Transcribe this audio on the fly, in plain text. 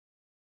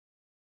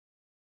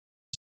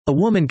A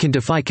woman can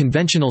defy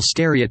conventional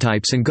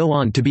stereotypes and go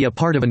on to be a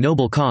part of a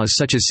noble cause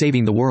such as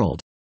saving the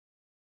world.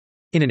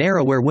 In an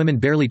era where women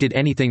barely did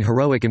anything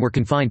heroic and were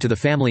confined to the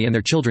family and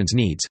their children's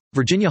needs,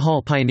 Virginia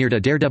Hall pioneered a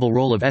daredevil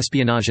role of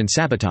espionage and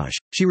sabotage.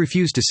 She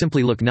refused to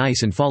simply look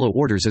nice and follow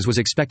orders as was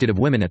expected of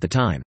women at the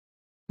time.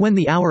 When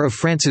the hour of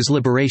France's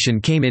liberation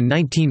came in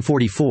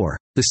 1944,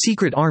 the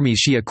secret armies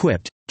she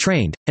equipped,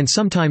 trained, and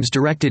sometimes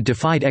directed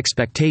defied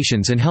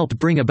expectations and helped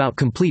bring about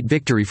complete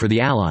victory for the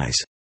Allies.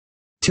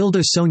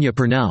 Sonia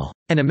Purnell,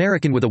 an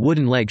American with a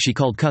wooden leg she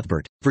called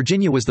Cuthbert,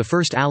 Virginia was the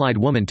first Allied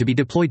woman to be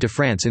deployed to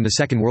France in the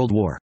Second World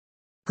War.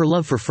 Her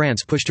love for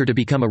France pushed her to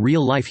become a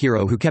real-life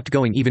hero who kept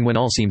going even when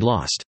all seemed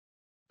lost.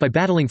 By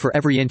battling for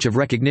every inch of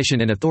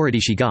recognition and authority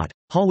she got,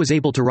 Hall was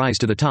able to rise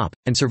to the top,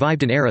 and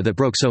survived an era that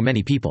broke so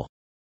many people.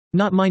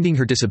 Not minding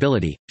her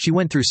disability, she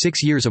went through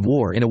 6 years of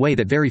war in a way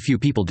that very few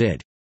people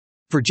did.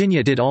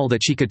 Virginia did all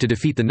that she could to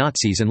defeat the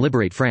Nazis and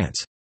liberate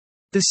France.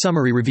 This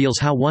summary reveals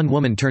how one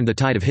woman turned the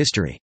tide of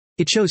history.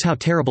 It shows how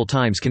terrible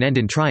times can end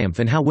in triumph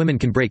and how women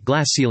can break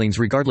glass ceilings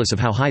regardless of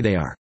how high they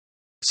are.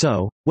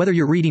 So, whether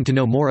you're reading to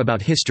know more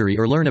about history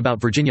or learn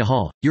about Virginia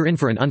Hall, you're in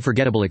for an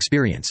unforgettable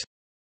experience.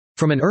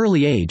 From an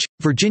early age,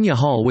 Virginia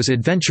Hall was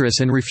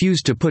adventurous and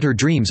refused to put her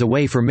dreams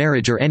away for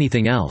marriage or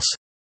anything else.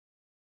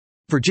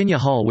 Virginia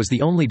Hall was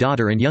the only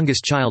daughter and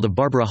youngest child of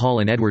Barbara Hall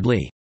and Edward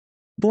Lee.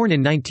 Born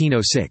in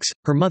 1906,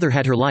 her mother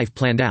had her life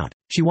planned out.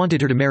 She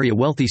wanted her to marry a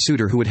wealthy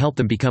suitor who would help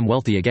them become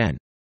wealthy again.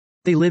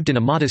 They lived in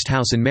a modest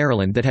house in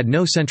Maryland that had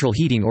no central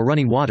heating or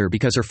running water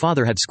because her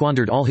father had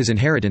squandered all his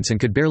inheritance and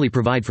could barely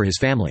provide for his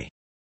family.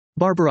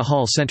 Barbara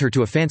Hall sent her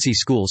to a fancy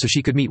school so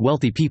she could meet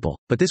wealthy people,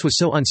 but this was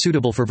so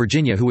unsuitable for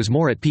Virginia, who was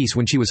more at peace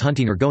when she was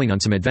hunting or going on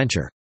some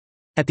adventure.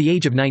 At the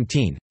age of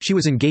 19, she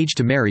was engaged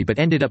to marry but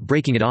ended up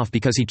breaking it off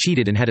because he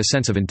cheated and had a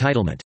sense of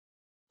entitlement.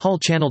 Hall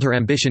channeled her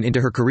ambition into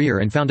her career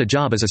and found a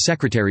job as a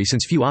secretary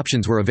since few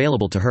options were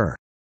available to her.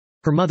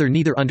 Her mother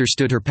neither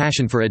understood her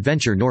passion for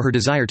adventure nor her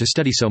desire to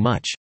study so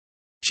much.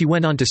 She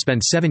went on to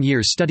spend 7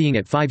 years studying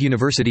at 5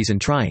 universities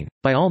and trying,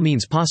 by all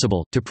means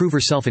possible, to prove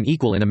herself an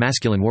equal in a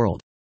masculine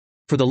world.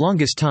 For the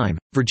longest time,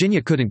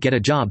 Virginia couldn't get a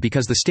job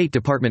because the State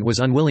Department was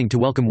unwilling to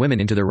welcome women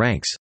into their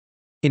ranks.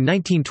 In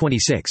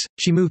 1926,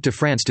 she moved to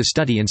France to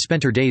study and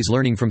spent her days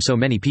learning from so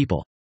many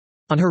people.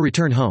 On her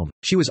return home,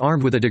 she was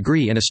armed with a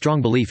degree and a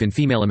strong belief in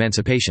female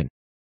emancipation.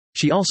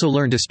 She also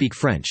learned to speak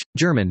French,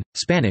 German,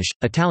 Spanish,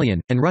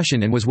 Italian, and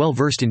Russian and was well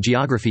versed in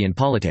geography and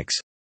politics.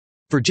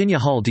 Virginia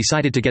Hall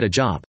decided to get a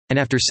job, and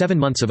after 7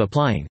 months of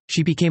applying,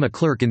 she became a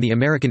clerk in the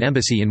American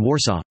Embassy in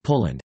Warsaw,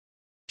 Poland.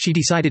 She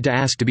decided to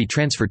ask to be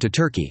transferred to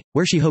Turkey,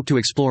 where she hoped to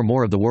explore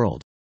more of the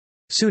world.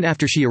 Soon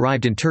after she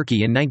arrived in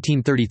Turkey in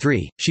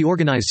 1933, she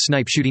organized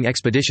snipe shooting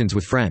expeditions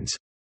with friends.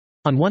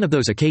 On one of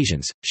those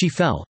occasions, she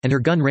fell, and her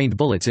gun rained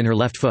bullets in her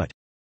left foot.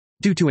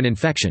 Due to an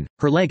infection,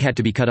 her leg had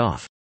to be cut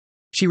off.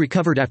 She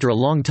recovered after a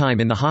long time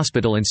in the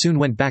hospital and soon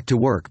went back to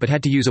work but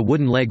had to use a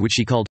wooden leg which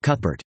she called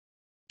Cuthbert.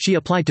 She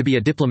applied to be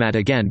a diplomat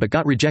again but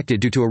got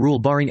rejected due to a rule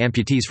barring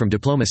amputees from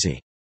diplomacy.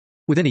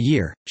 Within a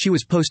year, she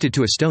was posted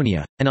to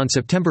Estonia, and on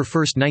September 1,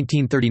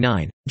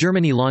 1939,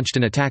 Germany launched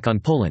an attack on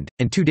Poland,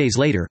 and 2 days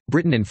later,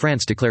 Britain and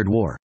France declared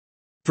war.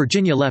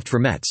 Virginia left for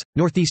Metz,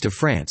 northeast of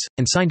France,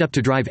 and signed up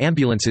to drive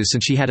ambulances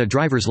since she had a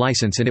driver's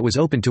license and it was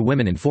open to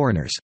women and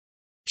foreigners.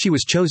 She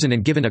was chosen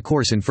and given a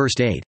course in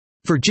first aid.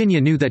 Virginia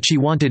knew that she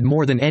wanted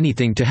more than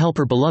anything to help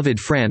her beloved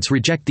France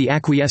reject the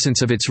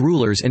acquiescence of its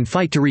rulers and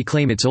fight to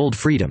reclaim its old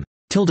freedom.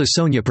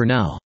 Sonia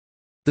Purnell.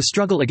 The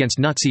struggle against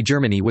Nazi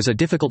Germany was a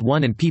difficult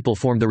one and people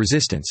formed the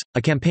Resistance,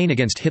 a campaign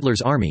against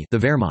Hitler's army, the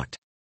Wehrmacht.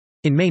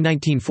 In May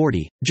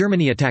 1940,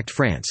 Germany attacked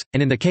France,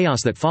 and in the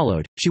chaos that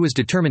followed, she was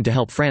determined to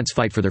help France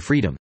fight for their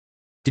freedom.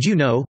 Did you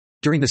know?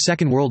 During the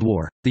Second World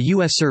War, the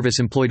U.S. service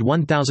employed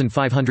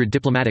 1,500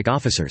 diplomatic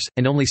officers,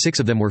 and only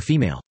 6 of them were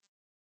female.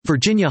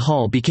 Virginia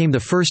Hall became the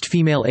first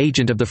female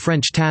agent of the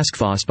French task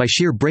force by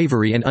sheer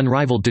bravery and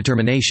unrivaled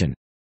determination.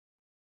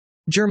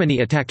 Germany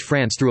attacked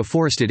France through a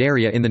forested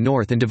area in the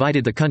north and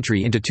divided the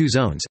country into 2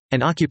 zones,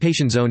 an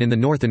occupation zone in the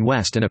north and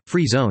west and a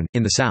 «free zone»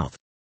 in the south.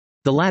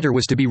 The latter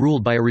was to be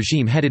ruled by a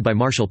regime headed by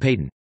Marshal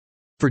Pétain.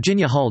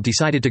 Virginia Hall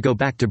decided to go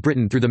back to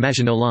Britain through the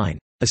Maginot Line,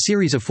 a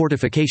series of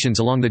fortifications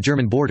along the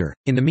German border.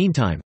 In the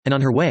meantime, and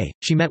on her way,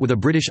 she met with a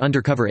British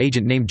undercover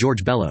agent named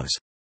George Bellows.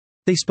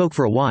 They spoke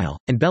for a while,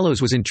 and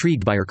Bellows was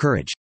intrigued by her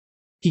courage.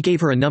 He gave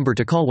her a number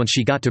to call once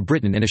she got to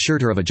Britain and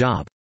assured her of a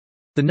job.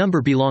 The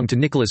number belonged to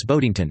Nicholas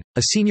Bodington,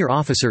 a senior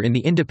officer in the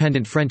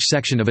independent French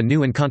section of a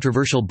new and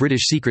controversial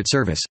British Secret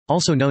Service,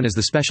 also known as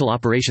the Special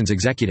Operations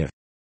Executive.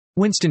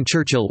 Winston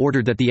Churchill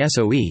ordered that the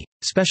SOE,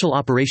 Special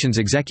Operations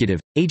Executive,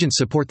 agents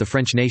support the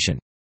French nation.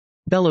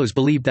 Bellows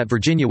believed that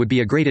Virginia would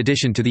be a great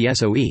addition to the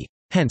SOE,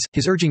 hence,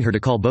 his urging her to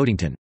call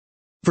Bodington.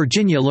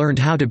 Virginia learned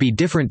how to be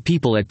different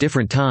people at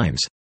different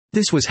times.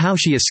 This was how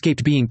she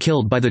escaped being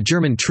killed by the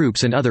German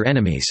troops and other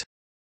enemies.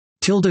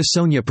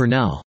 Sonia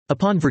Purnell.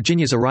 Upon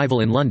Virginia's arrival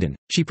in London,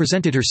 she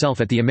presented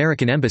herself at the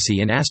American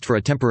Embassy and asked for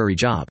a temporary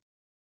job.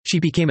 She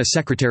became a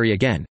secretary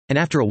again, and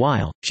after a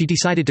while, she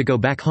decided to go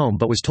back home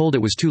but was told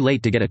it was too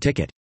late to get a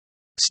ticket.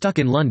 Stuck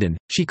in London,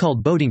 she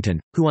called Bodington,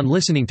 who on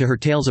listening to her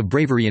tales of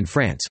bravery in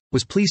France,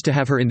 was pleased to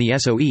have her in the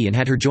SOE and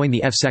had her join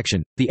the F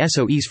section, the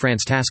SOE's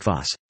France task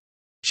force.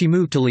 She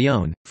moved to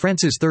Lyon,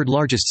 France's third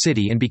largest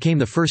city, and became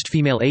the first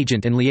female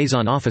agent and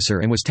liaison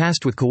officer and was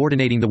tasked with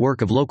coordinating the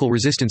work of local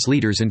resistance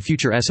leaders and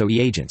future SOE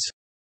agents.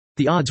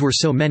 The odds were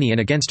so many and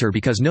against her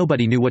because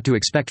nobody knew what to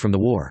expect from the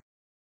war.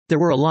 There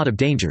were a lot of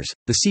dangers: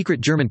 the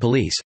secret German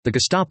police, the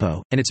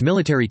Gestapo, and its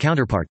military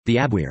counterpart, the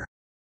Abwehr.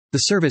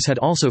 The service had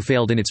also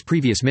failed in its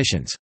previous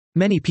missions.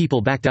 Many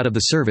people backed out of the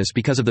service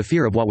because of the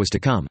fear of what was to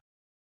come.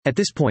 At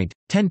this point,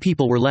 10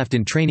 people were left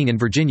in training and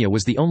Virginia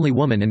was the only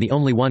woman and the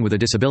only one with a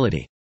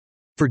disability.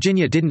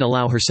 Virginia didn't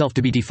allow herself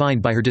to be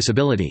defined by her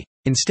disability.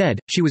 Instead,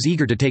 she was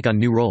eager to take on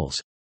new roles.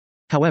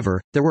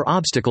 However, there were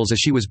obstacles as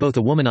she was both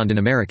a woman and an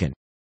American.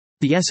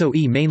 The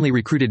SOE mainly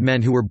recruited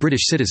men who were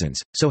British citizens,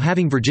 so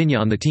having Virginia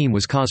on the team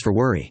was cause for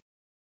worry.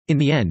 In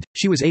the end,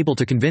 she was able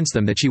to convince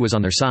them that she was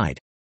on their side.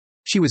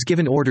 She was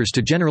given orders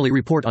to generally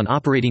report on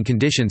operating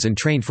conditions and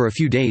trained for a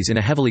few days in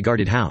a heavily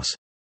guarded house.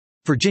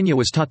 Virginia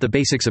was taught the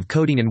basics of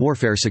coding and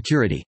warfare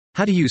security,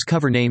 how to use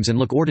cover names and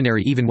look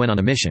ordinary even when on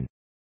a mission.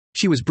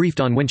 She was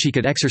briefed on when she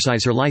could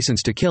exercise her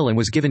license to kill and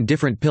was given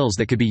different pills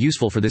that could be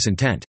useful for this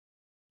intent.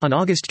 On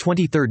August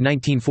 23,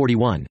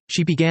 1941,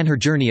 she began her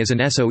journey as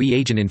an SOE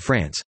agent in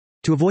France.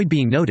 To avoid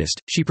being noticed,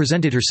 she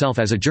presented herself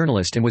as a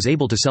journalist and was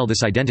able to sell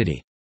this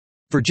identity.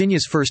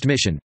 Virginia's first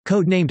mission,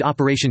 code-named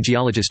Operation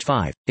Geologist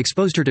 5,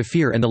 exposed her to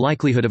fear and the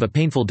likelihood of a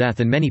painful death,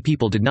 and many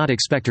people did not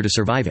expect her to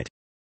survive it.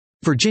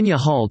 Virginia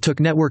Hall took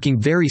networking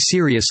very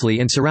seriously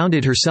and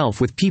surrounded herself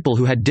with people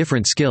who had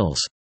different skills.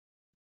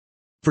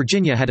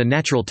 Virginia had a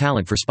natural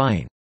talent for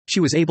spying. She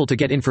was able to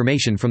get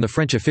information from the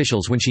French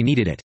officials when she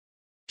needed it.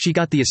 She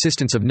got the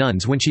assistance of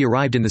nuns when she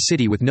arrived in the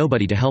city with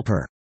nobody to help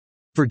her.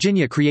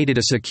 Virginia created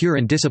a secure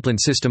and disciplined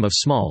system of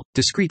small,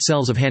 discreet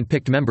cells of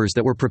hand-picked members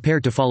that were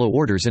prepared to follow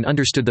orders and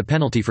understood the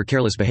penalty for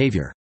careless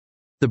behavior.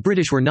 The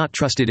British were not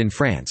trusted in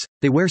France.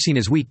 They were seen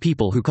as weak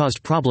people who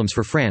caused problems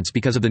for France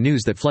because of the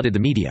news that flooded the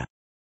media.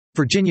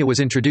 Virginia was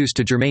introduced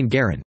to Germaine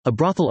Guerin, a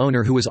brothel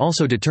owner who was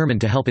also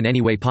determined to help in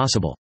any way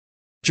possible.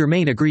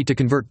 Germaine agreed to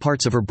convert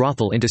parts of her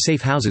brothel into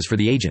safe houses for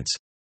the agents.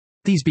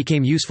 These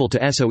became useful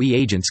to SOE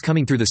agents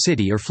coming through the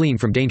city or fleeing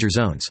from danger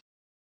zones.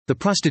 The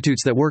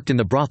prostitutes that worked in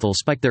the brothel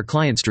spiked their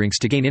clients' drinks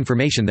to gain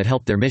information that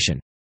helped their mission.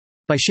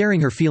 By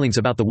sharing her feelings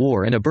about the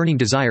war and a burning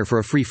desire for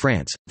a free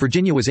France,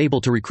 Virginia was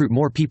able to recruit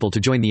more people to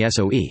join the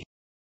SOE.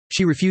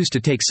 She refused to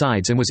take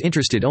sides and was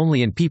interested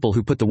only in people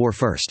who put the war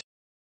first.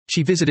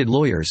 She visited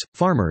lawyers,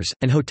 farmers,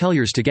 and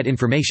hoteliers to get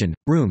information,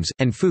 rooms,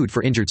 and food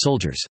for injured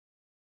soldiers.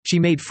 She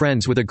made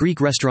friends with a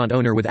Greek restaurant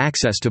owner with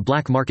access to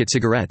black market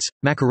cigarettes,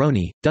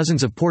 macaroni,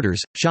 dozens of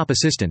porters, shop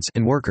assistants,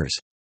 and workers.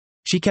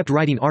 She kept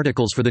writing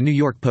articles for the New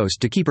York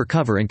Post to keep her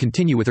cover and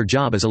continue with her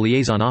job as a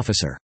liaison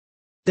officer.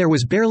 There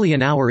was barely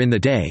an hour in the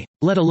day,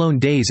 let alone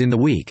days in the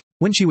week,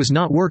 when she was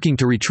not working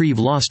to retrieve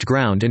lost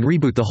ground and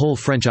reboot the whole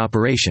French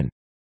operation.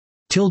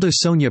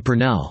 Sonia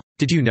Purnell.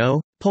 Did you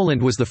know?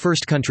 Poland was the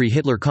first country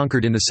Hitler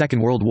conquered in the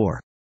Second World War.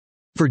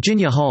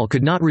 Virginia Hall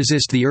could not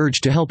resist the urge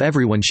to help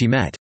everyone she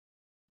met.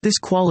 This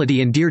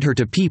quality endeared her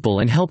to people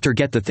and helped her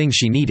get the things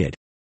she needed.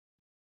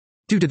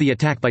 Due to the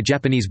attack by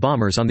Japanese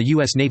bombers on the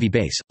U.S. Navy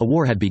base, a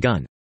war had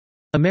begun.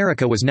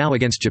 America was now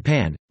against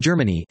Japan,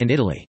 Germany, and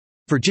Italy.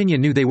 Virginia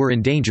knew they were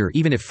in danger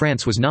even if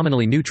France was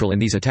nominally neutral in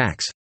these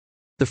attacks.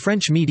 The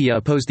French media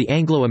opposed the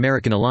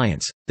Anglo-American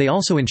alliance. They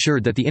also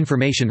ensured that the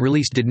information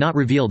released did not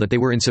reveal that they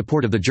were in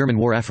support of the German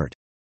war effort.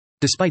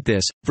 Despite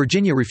this,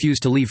 Virginia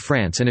refused to leave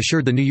France and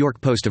assured the New York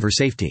Post of her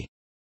safety.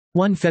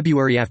 One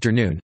February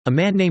afternoon, a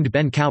man named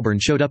Ben Cowburn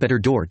showed up at her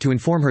door to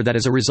inform her that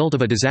as a result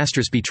of a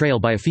disastrous betrayal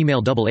by a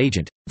female double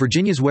agent,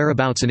 Virginia's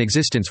whereabouts and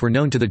existence were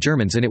known to the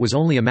Germans and it was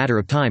only a matter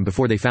of time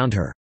before they found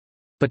her.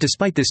 But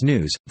despite this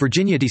news,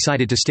 Virginia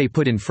decided to stay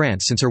put in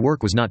France since her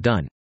work was not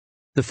done.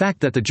 The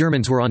fact that the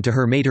Germans were onto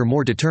her made her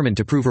more determined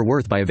to prove her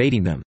worth by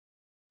evading them.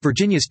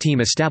 Virginia's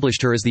team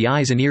established her as the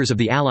eyes and ears of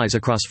the Allies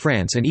across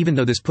France, and even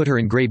though this put her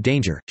in grave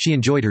danger, she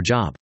enjoyed her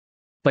job.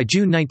 By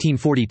June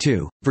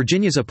 1942,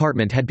 Virginia's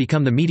apartment had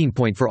become the meeting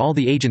point for all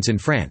the agents in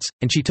France,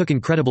 and she took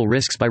incredible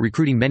risks by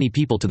recruiting many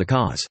people to the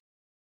cause.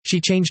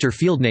 She changed her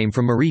field name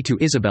from Marie to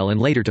Isabel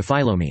and later to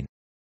Philomene.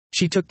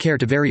 She took care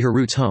to vary her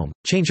routes home,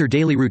 change her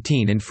daily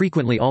routine and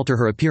frequently alter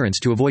her appearance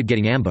to avoid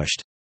getting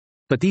ambushed.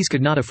 But these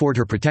could not afford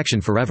her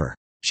protection forever.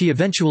 She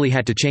eventually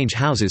had to change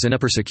houses and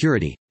up her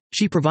security.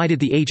 She provided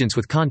the agents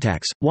with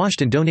contacts,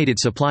 washed and donated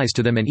supplies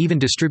to them and even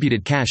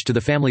distributed cash to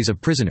the families of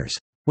prisoners.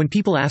 When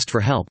people asked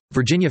for help,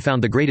 Virginia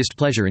found the greatest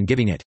pleasure in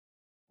giving it.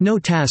 No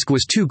task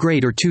was too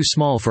great or too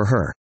small for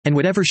her, and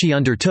whatever she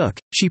undertook,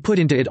 she put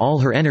into it all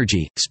her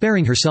energy,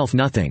 sparing herself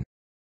nothing.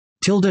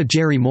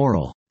 Jerry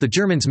Moral. The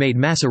Germans made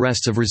mass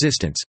arrests of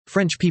resistance,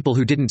 French people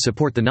who didn't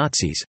support the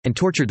Nazis, and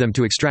tortured them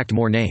to extract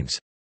more names.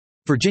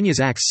 Virginia's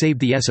acts saved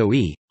the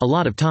SOE, a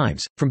lot of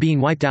times, from being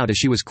wiped out as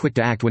she was quick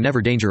to act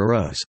whenever danger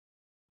arose.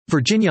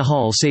 Virginia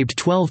Hall saved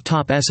 12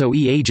 top SOE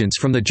agents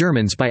from the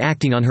Germans by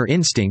acting on her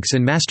instincts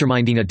and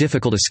masterminding a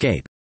difficult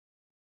escape.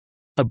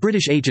 A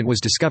British agent was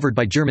discovered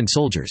by German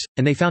soldiers,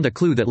 and they found a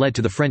clue that led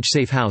to the French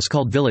safe house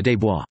called Villa des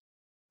Bois.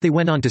 They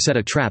went on to set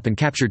a trap and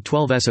captured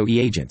 12 SOE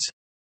agents.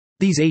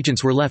 These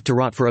agents were left to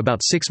rot for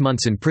about 6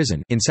 months in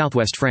prison in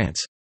southwest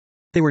France.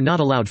 They were not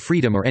allowed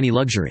freedom or any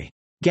luxury.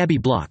 Gaby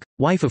Bloch,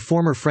 wife of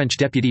former French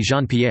deputy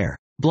Jean-Pierre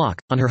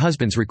Bloch, on her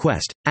husband's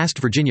request, asked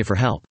Virginia for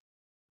help.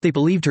 They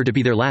believed her to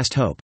be their last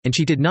hope, and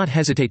she did not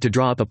hesitate to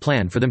draw up a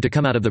plan for them to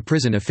come out of the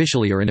prison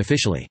officially or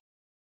unofficially.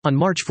 On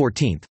March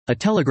 14, a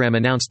telegram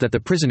announced that the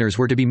prisoners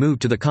were to be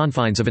moved to the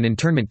confines of an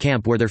internment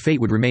camp where their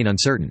fate would remain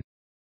uncertain.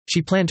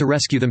 She planned to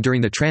rescue them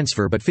during the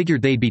transfer but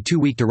figured they'd be too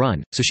weak to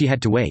run, so she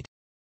had to wait.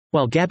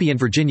 While Gaby and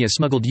Virginia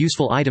smuggled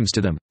useful items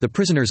to them, the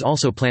prisoners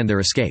also planned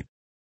their escape.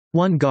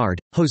 One guard,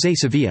 José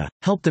Sevilla,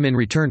 helped them in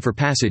return for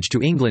passage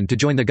to England to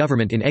join the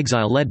government in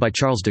exile led by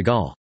Charles de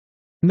Gaulle.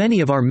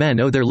 Many of our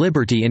men owe their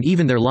liberty and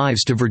even their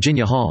lives to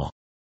Virginia Hall.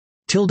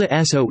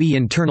 SOE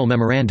internal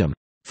memorandum.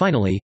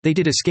 Finally, they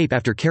did escape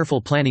after careful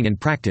planning and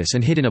practice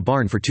and hid in a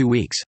barn for 2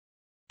 weeks.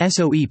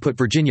 SOE put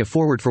Virginia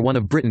forward for one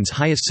of Britain's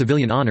highest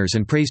civilian honors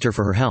and praised her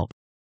for her help.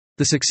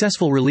 The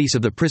successful release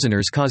of the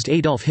prisoners caused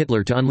Adolf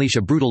Hitler to unleash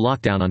a brutal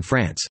lockdown on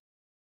France.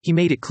 He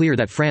made it clear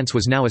that France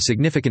was now a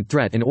significant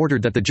threat and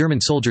ordered that the German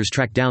soldiers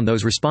track down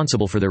those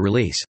responsible for their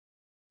release.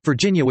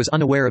 Virginia was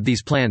unaware of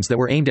these plans that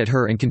were aimed at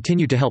her and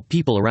continued to help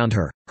people around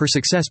her. Her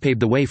success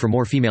paved the way for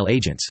more female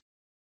agents.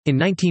 In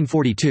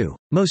 1942,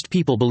 most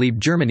people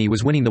believed Germany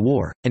was winning the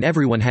war, and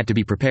everyone had to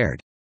be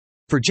prepared.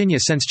 Virginia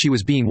sensed she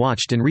was being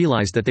watched and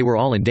realized that they were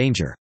all in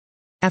danger.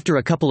 After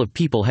a couple of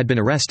people had been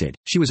arrested,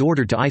 she was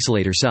ordered to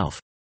isolate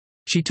herself.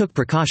 She took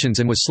precautions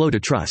and was slow to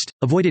trust,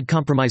 avoided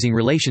compromising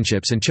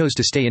relationships and chose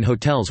to stay in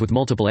hotels with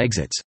multiple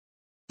exits.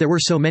 There were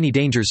so many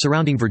dangers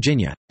surrounding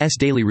Virginia's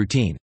daily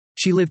routine.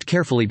 She lived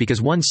carefully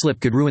because one slip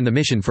could ruin the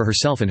mission for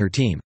herself and her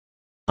team.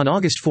 On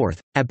August 4,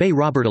 Abbé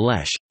Robert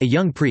Aleche, a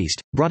young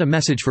priest, brought a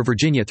message for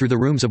Virginia through the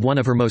rooms of one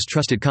of her most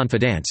trusted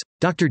confidants,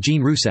 Dr.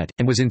 Jean Rousset,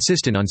 and was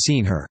insistent on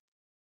seeing her.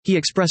 He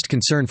expressed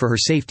concern for her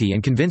safety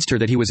and convinced her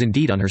that he was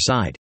indeed on her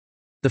side.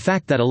 The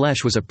fact that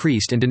Aleche was a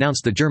priest and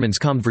denounced the Germans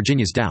calmed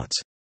Virginia's doubts.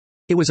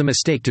 It was a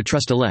mistake to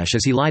trust Aleche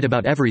as he lied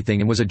about everything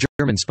and was a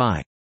German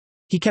spy.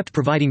 He kept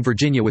providing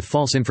Virginia with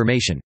false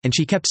information, and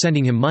she kept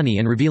sending him money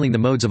and revealing the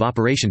modes of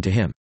operation to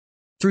him.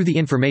 Through the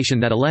information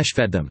that Aleche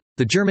fed them,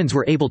 the Germans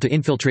were able to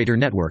infiltrate her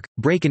network,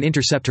 break and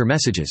intercept her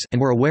messages, and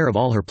were aware of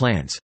all her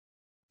plans.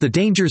 The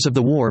dangers of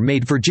the war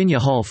made Virginia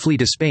Hall flee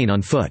to Spain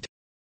on foot.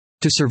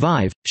 To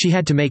survive, she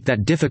had to make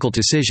that difficult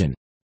decision.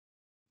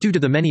 Due to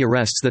the many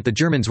arrests that the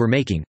Germans were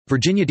making,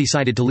 Virginia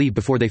decided to leave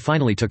before they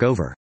finally took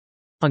over.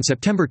 On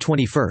September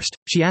 21,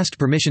 she asked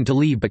permission to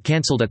leave but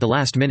cancelled at the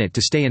last minute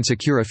to stay and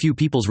secure a few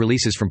people's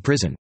releases from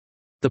prison.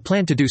 The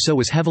plan to do so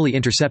was heavily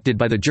intercepted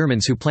by the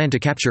Germans who planned to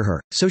capture her,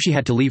 so she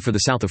had to leave for the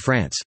south of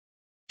France.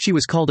 She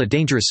was called a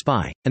dangerous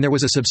spy, and there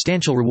was a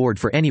substantial reward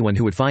for anyone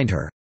who would find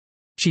her.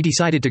 She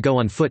decided to go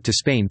on foot to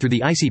Spain through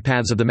the icy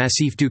paths of the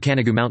Massif du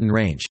Canigou mountain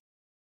range.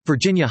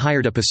 Virginia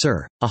hired a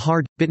passeur, a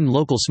hard-bitten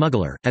local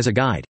smuggler, as a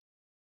guide.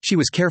 She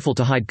was careful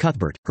to hide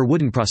Cuthbert, her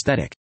wooden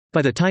prosthetic.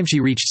 By the time she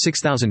reached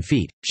 6,000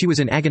 feet, she was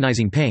in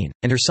agonizing pain,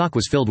 and her sock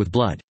was filled with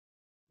blood.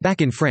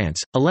 Back in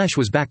France, Aleche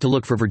was back to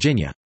look for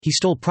Virginia. He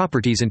stole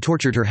properties and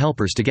tortured her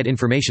helpers to get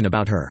information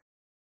about her.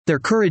 Their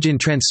courage in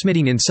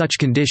transmitting in such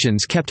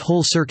conditions kept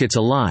whole circuits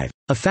alive,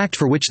 a fact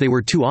for which they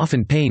were too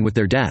often paying with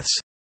their deaths.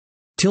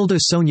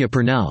 Sonia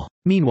Purnell.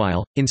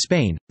 Meanwhile, in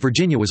Spain,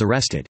 Virginia was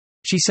arrested.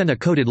 She sent a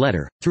coded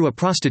letter, through a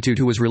prostitute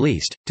who was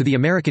released, to the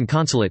American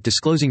consulate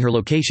disclosing her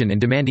location and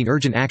demanding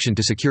urgent action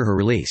to secure her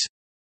release.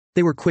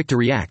 They were quick to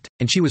react,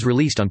 and she was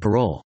released on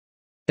parole.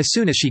 As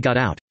soon as she got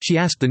out, she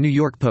asked the New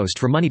York Post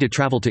for money to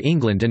travel to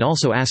England and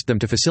also asked them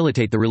to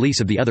facilitate the release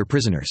of the other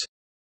prisoners.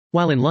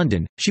 While in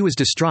London, she was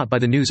distraught by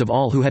the news of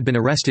all who had been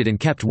arrested and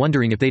kept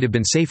wondering if they'd have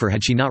been safer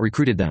had she not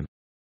recruited them.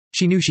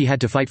 She knew she had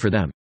to fight for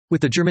them.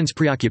 With the Germans'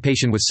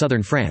 preoccupation with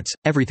southern France,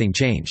 everything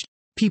changed.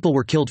 People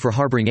were killed for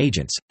harboring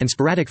agents, and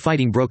sporadic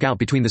fighting broke out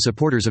between the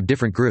supporters of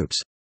different groups.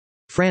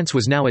 France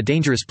was now a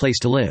dangerous place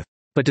to live.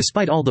 But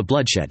despite all the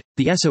bloodshed,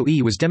 the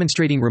SOE was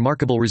demonstrating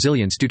remarkable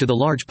resilience due to the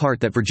large part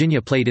that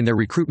Virginia played in their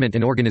recruitment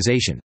and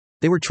organization.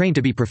 They were trained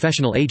to be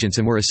professional agents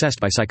and were assessed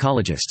by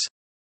psychologists.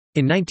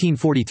 In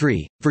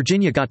 1943,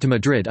 Virginia got to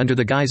Madrid under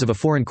the guise of a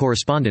foreign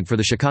correspondent for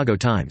the Chicago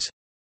Times.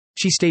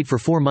 She stayed for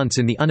 4 months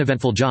in the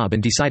uneventful job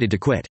and decided to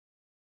quit.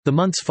 The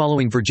months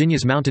following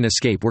Virginia's mountain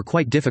escape were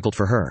quite difficult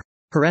for her.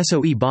 Her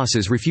SOE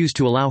bosses refused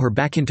to allow her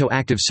back into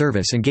active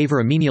service and gave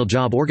her a menial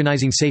job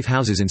organizing safe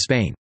houses in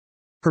Spain.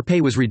 Her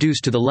pay was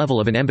reduced to the level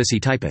of an embassy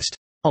typist.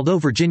 Although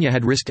Virginia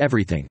had risked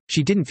everything,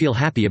 she didn't feel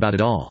happy about it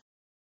all.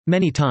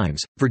 Many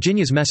times,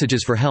 Virginia's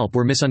messages for help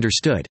were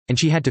misunderstood, and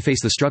she had to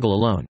face the struggle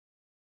alone.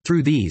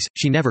 Through these,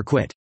 she never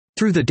quit.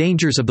 Through the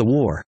dangers of the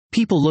war,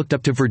 people looked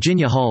up to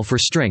Virginia Hall for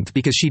strength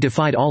because she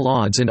defied all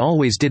odds and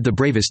always did the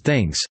bravest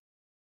things.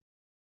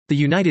 The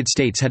United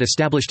States had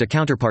established a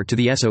counterpart to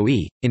the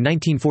SOE, in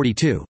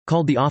 1942,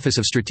 called the Office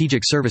of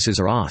Strategic Services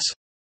or OSS.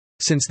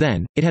 Since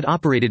then, it had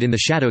operated in the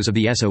shadows of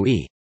the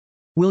SOE.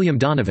 William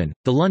Donovan,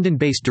 the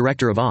London-based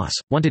director of OSS,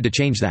 wanted to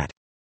change that.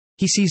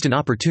 He seized an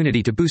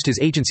opportunity to boost his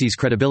agency's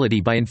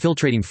credibility by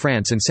infiltrating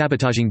France and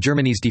sabotaging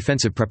Germany's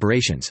defensive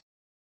preparations.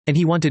 And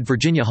he wanted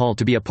Virginia Hall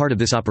to be a part of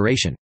this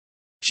operation.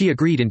 She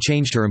agreed and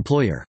changed her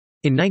employer.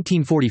 In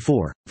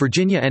 1944,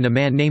 Virginia and a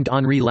man named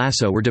Henri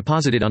Lasso were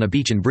deposited on a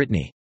beach in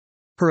Brittany.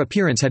 Her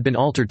appearance had been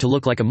altered to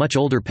look like a much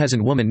older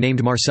peasant woman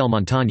named Marcelle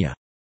Montagne.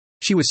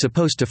 She was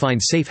supposed to find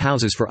safe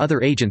houses for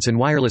other agents and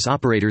wireless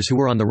operators who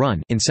were on the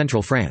run, in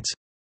central France.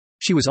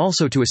 She was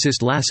also to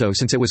assist Lasso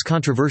since it was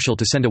controversial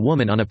to send a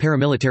woman on a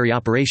paramilitary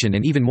operation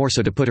and even more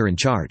so to put her in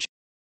charge.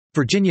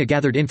 Virginia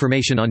gathered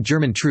information on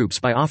German troops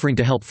by offering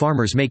to help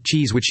farmers make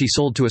cheese which she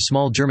sold to a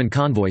small German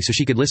convoy so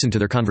she could listen to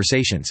their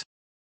conversations.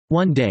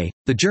 One day,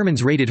 the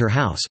Germans raided her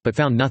house, but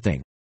found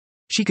nothing.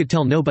 She could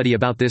tell nobody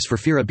about this for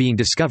fear of being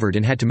discovered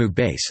and had to move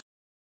base.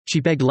 She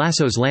begged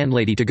Lasso's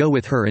landlady to go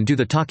with her and do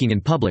the talking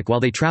in public while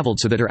they traveled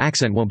so that her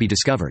accent won't be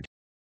discovered.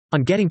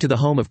 On getting to the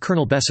home of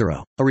Colonel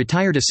Bessereau, a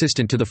retired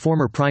assistant to the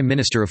former Prime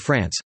Minister of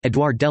France,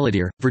 Édouard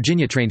Deladier,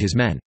 Virginia trained his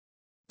men.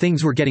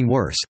 Things were getting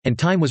worse, and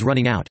time was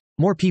running out,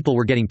 more people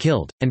were getting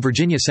killed, and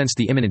Virginia sensed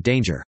the imminent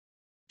danger.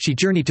 She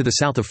journeyed to the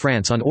south of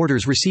France on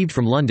orders received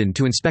from London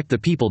to inspect the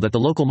people that the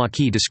local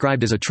Maquis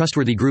described as a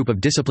trustworthy group of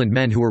disciplined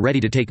men who were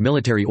ready to take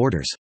military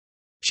orders.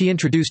 She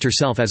introduced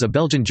herself as a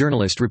Belgian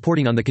journalist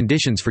reporting on the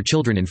conditions for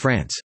children in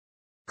France.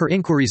 Her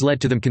inquiries led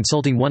to them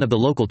consulting one of the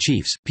local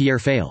chiefs, Pierre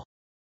Fayolle.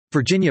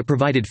 Virginia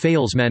provided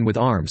Fayolle's men with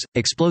arms,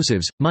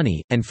 explosives,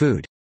 money, and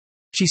food.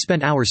 She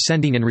spent hours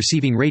sending and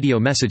receiving radio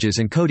messages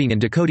and coding and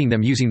decoding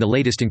them using the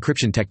latest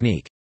encryption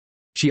technique.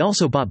 She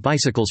also bought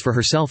bicycles for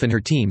herself and her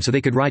team so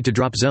they could ride to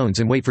drop zones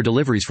and wait for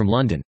deliveries from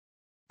London.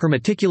 Her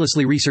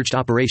meticulously researched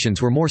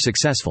operations were more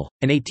successful,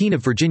 and 18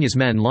 of Virginia's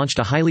men launched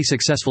a highly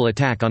successful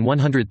attack on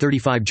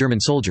 135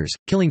 German soldiers,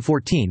 killing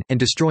 14, and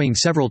destroying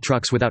several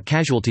trucks without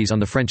casualties on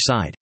the French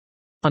side.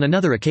 On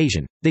another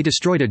occasion, they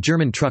destroyed a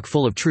German truck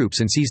full of troops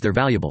and seized their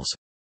valuables.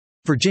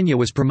 Virginia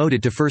was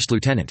promoted to first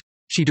lieutenant.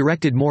 She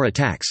directed more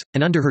attacks,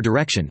 and under her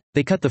direction,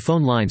 they cut the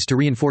phone lines to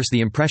reinforce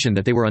the impression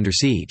that they were under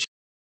siege.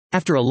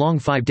 After a long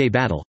 5-day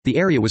battle, the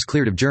area was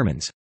cleared of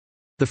Germans.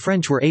 The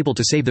French were able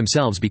to save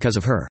themselves because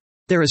of her.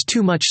 There is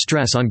too much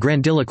stress on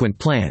grandiloquent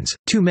plans,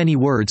 too many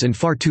words and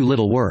far too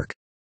little work.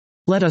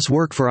 Let us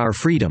work for our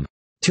freedom.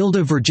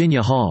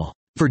 Virginia Hall.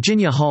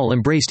 Virginia Hall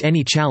embraced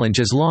any challenge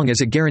as long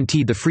as it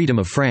guaranteed the freedom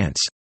of France.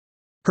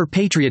 Her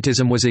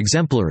patriotism was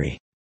exemplary.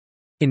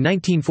 In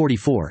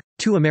 1944,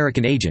 2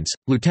 American agents,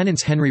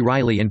 Lieutenants Henry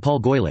Riley and Paul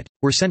Goylett,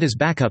 were sent as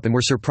backup and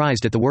were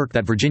surprised at the work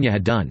that Virginia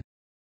had done.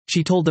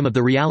 She told them of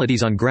the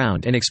realities on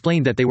ground and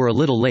explained that they were a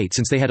little late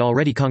since they had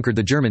already conquered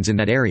the Germans in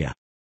that area.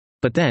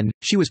 But then,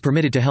 she was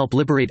permitted to help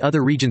liberate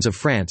other regions of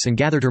France and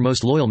gathered her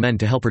most loyal men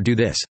to help her do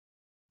this.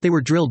 They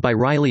were drilled by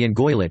Riley and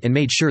Goylett and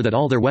made sure that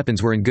all their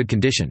weapons were in good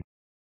condition.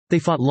 They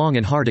fought long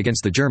and hard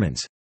against the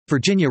Germans.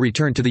 Virginia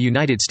returned to the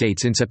United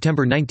States in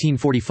September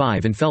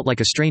 1945 and felt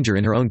like a stranger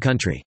in her own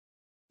country.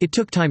 It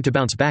took time to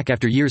bounce back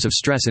after years of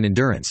stress and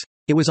endurance.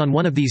 It was on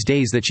one of these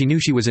days that she knew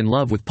she was in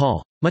love with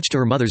Paul, much to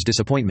her mother's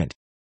disappointment.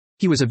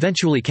 He was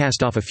eventually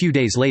cast off a few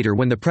days later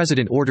when the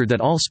president ordered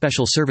that all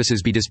special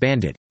services be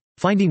disbanded.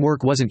 Finding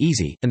work wasn't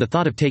easy, and the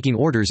thought of taking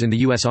orders in the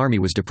U.S. Army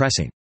was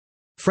depressing.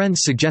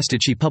 Friends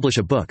suggested she publish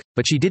a book,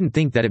 but she didn't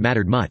think that it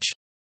mattered much.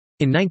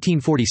 In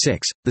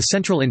 1946, the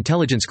Central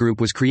Intelligence Group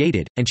was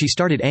created, and she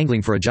started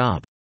angling for a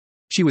job.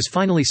 She was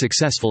finally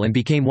successful and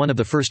became one of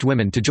the first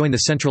women to join the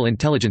Central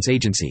Intelligence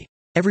Agency.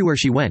 Everywhere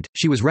she went,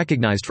 she was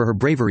recognized for her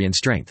bravery and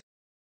strength.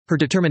 Her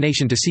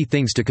determination to see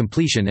things to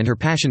completion and her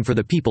passion for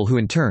the people who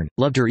in turn,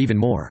 loved her even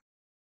more.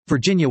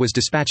 Virginia was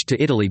dispatched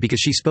to Italy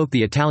because she spoke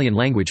the Italian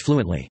language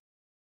fluently.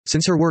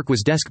 Since her work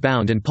was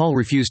desk-bound and Paul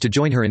refused to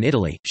join her in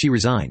Italy, she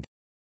resigned.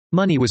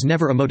 Money was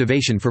never a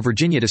motivation for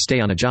Virginia to stay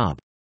on a job.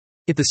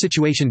 If the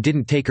situation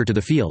didn't take her to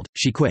the field,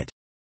 she quit.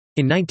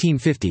 In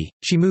 1950,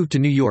 she moved to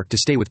New York to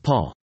stay with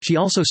Paul. She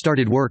also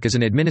started work as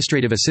an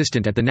administrative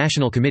assistant at the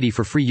National Committee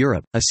for Free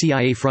Europe, a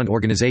CIA-front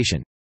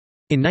organization.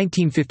 In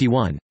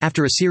 1951,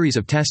 after a series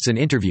of tests and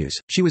interviews,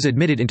 she was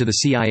admitted into the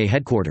CIA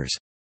headquarters.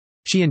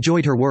 She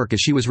enjoyed her work as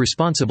she was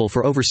responsible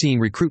for overseeing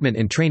recruitment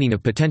and training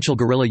of potential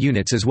guerrilla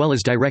units as well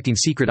as directing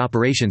secret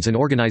operations and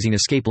organizing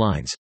escape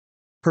lines.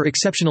 Her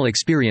exceptional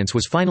experience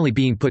was finally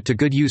being put to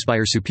good use by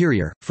her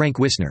superior, Frank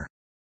Wisner.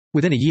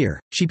 Within a year,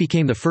 she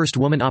became the first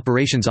woman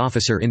operations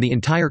officer in the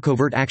entire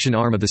covert action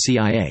arm of the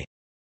CIA.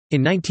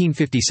 In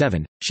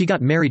 1957, she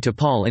got married to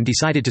Paul and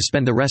decided to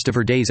spend the rest of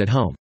her days at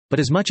home. But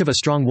as much of a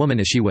strong woman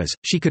as she was,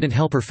 she couldn't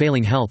help her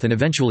failing health and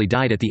eventually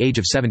died at the age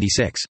of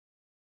 76.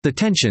 The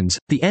tensions,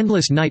 the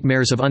endless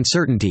nightmares of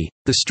uncertainty,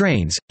 the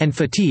strains, and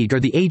fatigue are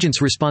the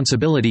agent's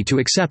responsibility to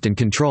accept and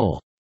control.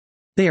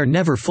 They are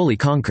never fully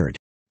conquered.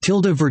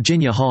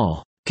 Virginia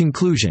Hall.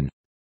 Conclusion.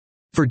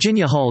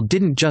 Virginia Hall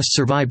didn't just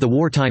survive the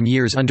wartime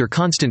years under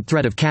constant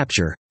threat of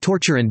capture,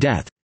 torture and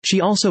death.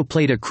 She also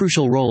played a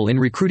crucial role in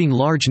recruiting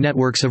large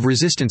networks of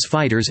resistance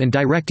fighters and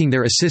directing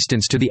their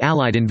assistance to the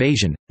Allied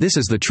invasion. This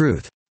is the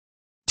truth.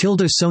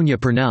 Sonia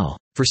Purnell.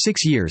 For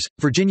 6 years,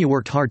 Virginia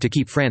worked hard to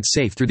keep France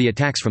safe through the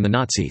attacks from the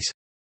Nazis.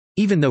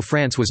 Even though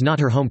France was not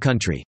her home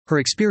country, her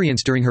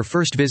experience during her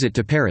first visit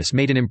to Paris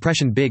made an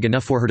impression big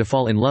enough for her to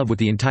fall in love with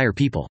the entire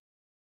people.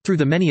 Through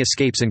the many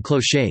escapes and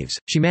close shaves,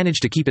 she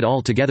managed to keep it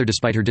all together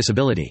despite her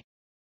disability.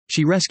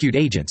 She rescued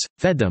agents,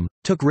 fed them,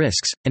 took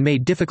risks, and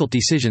made difficult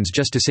decisions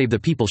just to save the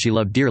people she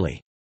loved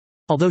dearly.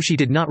 Although she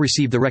did not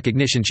receive the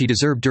recognition she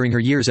deserved during her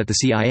years at the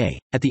CIA,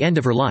 at the end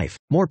of her life,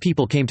 more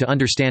people came to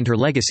understand her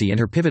legacy and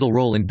her pivotal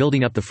role in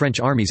building up the French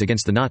armies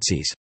against the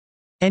Nazis.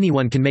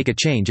 Anyone can make a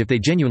change if they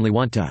genuinely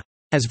want to.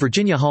 As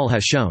Virginia Hall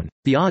has shown,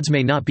 the odds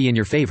may not be in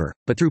your favor,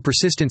 but through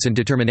persistence and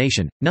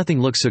determination, nothing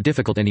looks so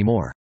difficult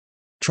anymore.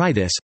 Try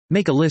this.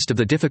 Make a list of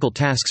the difficult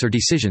tasks or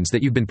decisions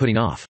that you've been putting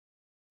off.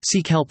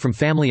 Seek help from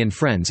family and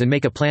friends and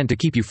make a plan to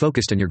keep you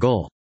focused on your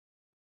goal.